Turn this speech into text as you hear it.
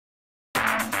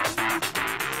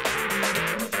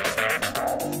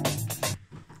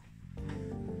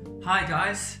Hi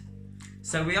guys,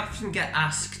 so we often get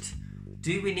asked,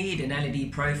 do we need an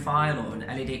LED profile or an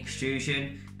LED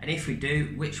extrusion, and if we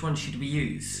do, which one should we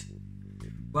use?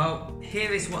 Well,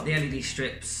 here is what the LED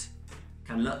strips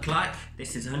can look like.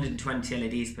 This is 120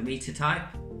 LEDs per meter type.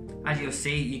 As you'll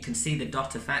see, you can see the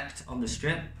dot effect on the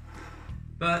strip,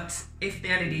 but if the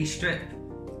LED strip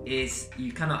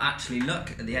you cannot actually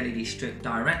look at the LED strip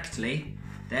directly,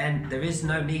 then there is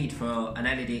no need for an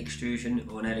LED extrusion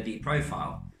or an LED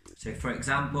profile. So for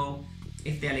example,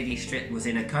 if the LED strip was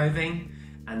in a coving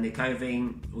and the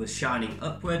coving was shining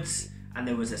upwards and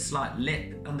there was a slight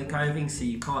lip on the coving so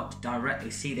you can't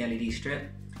directly see the LED strip,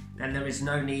 then there is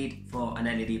no need for an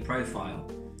LED profile.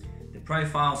 The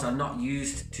profiles are not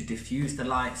used to diffuse the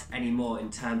light anymore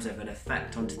in terms of an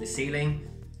effect onto the ceiling.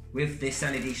 With this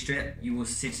LED strip, you will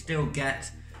still get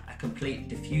a complete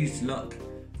diffused look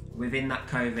within that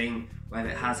coving, whether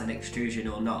it has an extrusion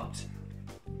or not.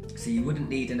 So you wouldn't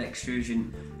need an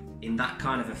extrusion in that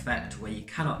kind of effect where you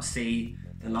cannot see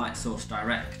the light source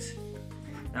direct.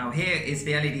 Now here is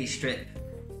the LED strip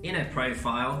in a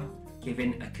profile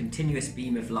giving a continuous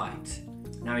beam of light.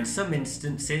 Now in some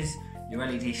instances your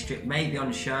LED strip may be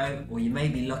on show, or you may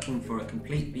be looking for a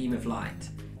complete beam of light,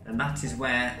 and that is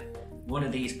where one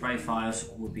of these profiles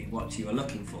would be what you are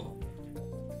looking for.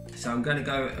 So I'm going to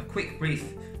go a quick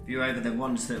brief view over the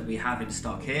ones that we have in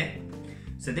stock here.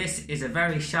 So this is a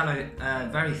very shallow,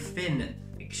 very thin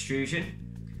extrusion.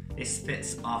 This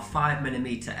fits our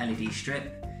 5mm LED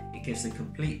strip. It gives a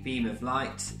complete beam of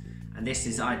light, and this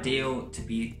is ideal to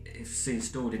be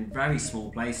installed in very small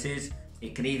places.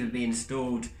 It can even be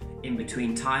installed in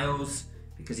between tiles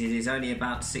because it is only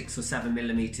about 6 or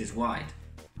 7mm wide.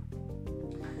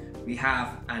 We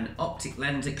have an Optic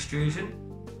Lens extrusion.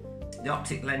 The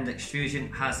Optic Lens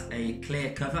extrusion has a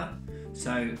clear cover,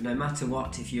 so no matter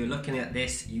what, if you're looking at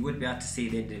this, you would be able to see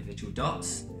the individual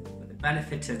dots. But the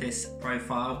benefit of this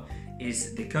profile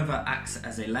is the cover acts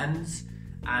as a lens,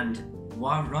 and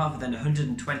rather than a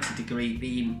 120-degree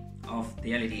beam of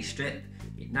the LED strip,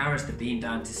 it narrows the beam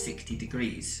down to 60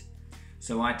 degrees.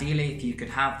 So ideally, if you could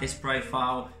have this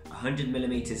profile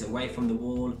 100mm away from the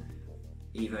wall,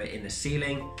 either in the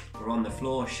ceiling or on the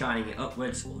floor, shining it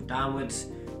upwards or downwards,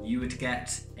 you would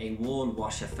get a wall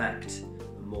wash effect,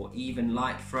 a more even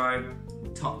light throw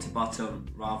from top to bottom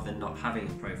rather than not having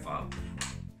a profile.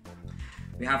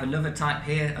 We have another type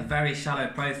here, a very shallow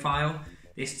profile.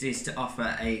 This is to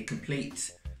offer a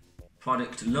complete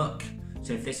product look.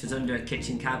 So if this was under a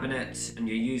kitchen cabinet and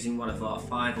you're using one of our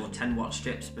 5 or 10 watt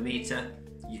strips per meter,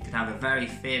 you could have a very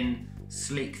thin,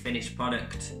 sleek finished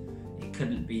product. You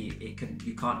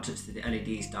can't touch the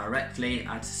LEDs directly,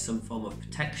 adds some form of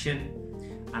protection,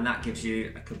 and that gives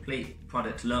you a complete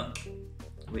product look,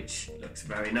 which looks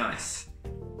very nice.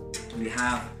 We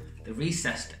have the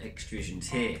recessed extrusions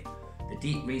here, the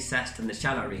deep recessed and the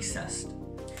shallow recessed.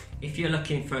 If you're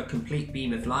looking for a complete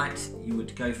beam of light, you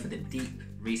would go for the deep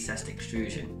recessed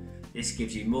extrusion. This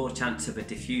gives you more chance of a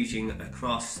diffusion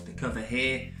across the cover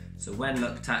here, so when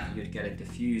looked at, you'd get a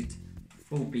diffused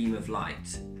full beam of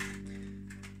light.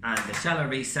 And the shallow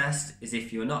recessed is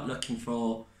if you're not looking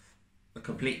for a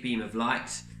complete beam of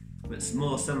light, but it's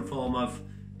more some form of,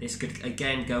 this could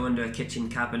again go under a kitchen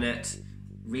cabinet,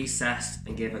 recessed,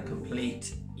 and give a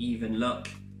complete even look,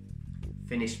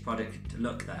 finished product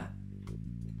look there.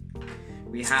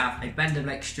 We have a bendable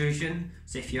extrusion,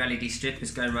 so if your LED strip is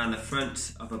going around the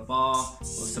front of a bar or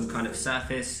some kind of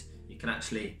surface, you can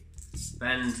actually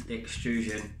bend the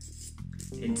extrusion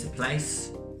into place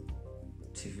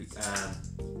to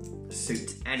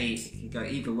suit any, you can go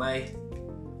either way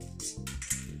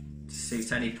to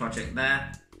suit any project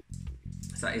there.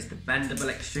 So that is the bendable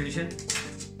extrusion.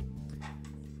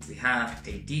 We have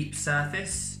a deep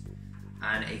surface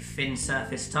and a thin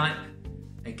surface type.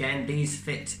 Again, these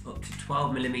fit up to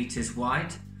 12mm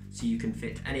wide, so you can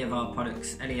fit any of our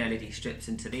products, any LED strips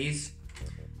into these.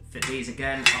 Fit these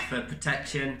again, offer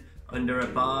protection under a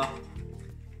bar.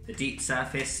 The deep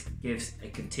surface gives a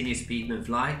continuous beam of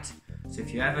light. So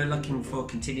if you're ever looking for a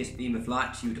continuous beam of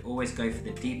light, you would always go for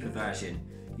the deeper version,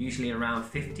 usually around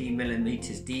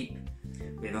 15mm deep,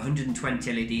 with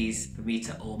 120 LEDs per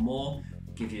meter or more,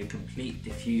 give you a complete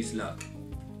diffused look.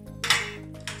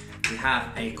 We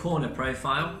have a corner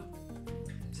profile.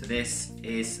 So this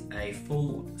is a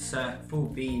full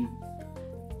beam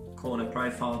corner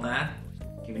profile there,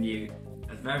 giving you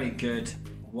a very good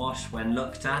wash when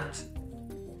looked at.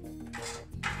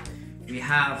 We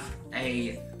have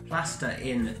a plaster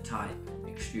in type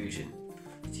extrusion.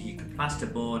 So you can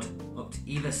plasterboard up to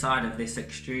either side of this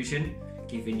extrusion,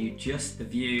 giving you just the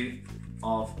view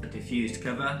of a diffused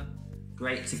cover.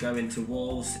 Great to go into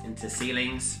walls, into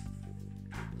ceilings.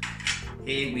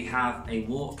 Here we have a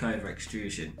walkover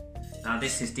extrusion. Now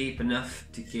this is deep enough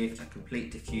to give a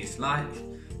complete diffused light.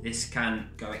 This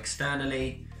can go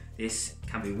externally, this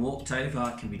can be walked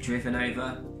over, can be driven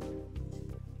over.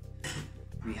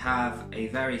 We have a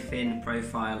very thin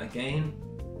profile again.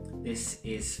 This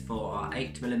is for our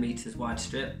 8mm wide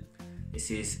strip. This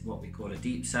is what we call a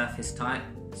deep surface type.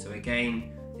 So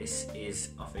again, this is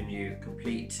offering you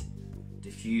complete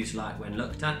diffuse light when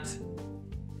looked at.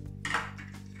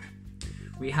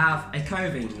 We have a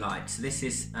coving light. So this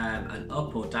is an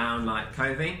up or down light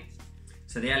coving.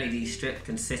 So the LED strip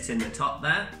can sit in the top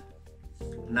there,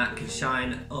 and that can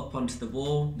shine up onto the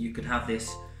wall. You could have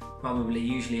this probably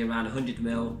usually around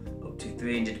 100mm up to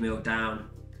 300mm down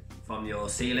from your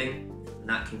ceiling, and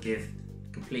that can give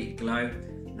complete glow.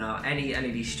 Now any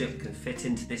LED strip can fit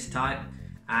into this type,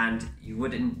 and you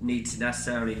wouldn't need to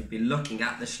necessarily be looking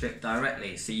at the strip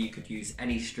directly, so you could use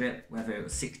any strip, whether it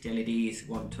was 60 LEDs,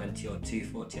 120 or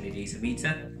 240 LEDs a meter,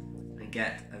 and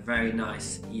get a very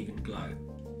nice even glow.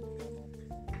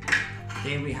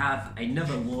 Here we have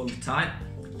another wall type.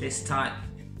 This type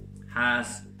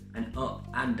has an up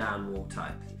and down wall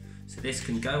type. So this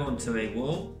can go onto a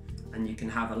wall, and you can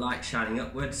have a light shining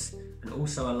upwards and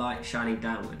also a light shining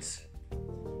downwards.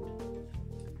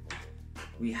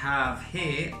 We have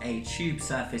here a tube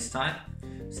surface type.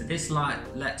 So this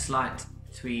light lets light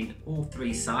between all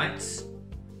three sides,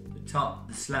 the top,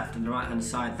 the left and the right hand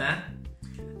side there.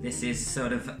 This is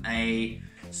sort of a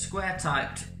square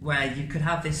type where you could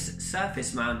have this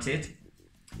surface mounted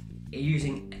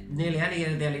using nearly any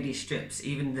of the LED strips,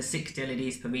 even the 60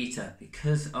 LEDs per meter.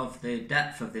 Because of the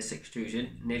depth of this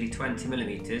extrusion, nearly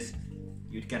 20mm,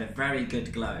 you'd get a very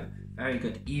good glow, very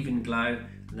good even glow,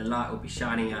 and the light will be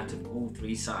shining out of all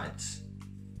three sides.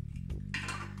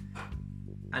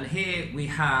 And here we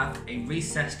have a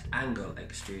recessed angle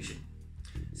extrusion.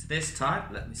 So this type,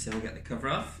 let me see if I get the cover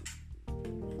off.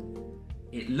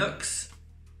 It looks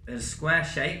a square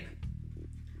shape,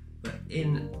 but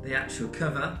in the actual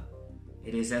cover,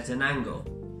 it is at an angle.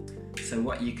 So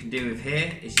what you can do with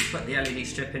here is you put the LED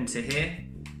strip into here,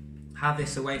 have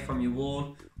this away from your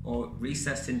wall or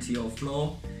recessed into your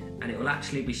floor, and it will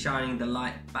actually be shining the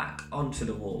light back onto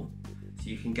the wall. So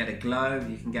you can get a glow,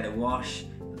 you can get a wash,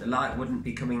 but the light wouldn't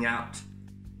be coming out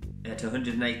at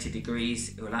 180 degrees,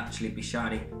 it will actually be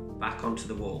shining back onto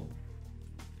the wall.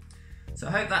 So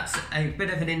I hope that's a bit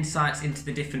of an insight into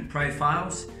the different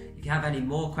profiles. If you have any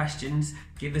more questions,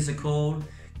 give us a call,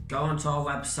 go onto our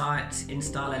website,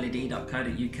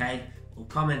 InStyleLED.co.uk, or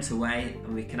comment away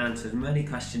and we can answer as many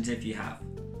questions if you have.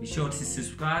 Be sure to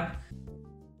subscribe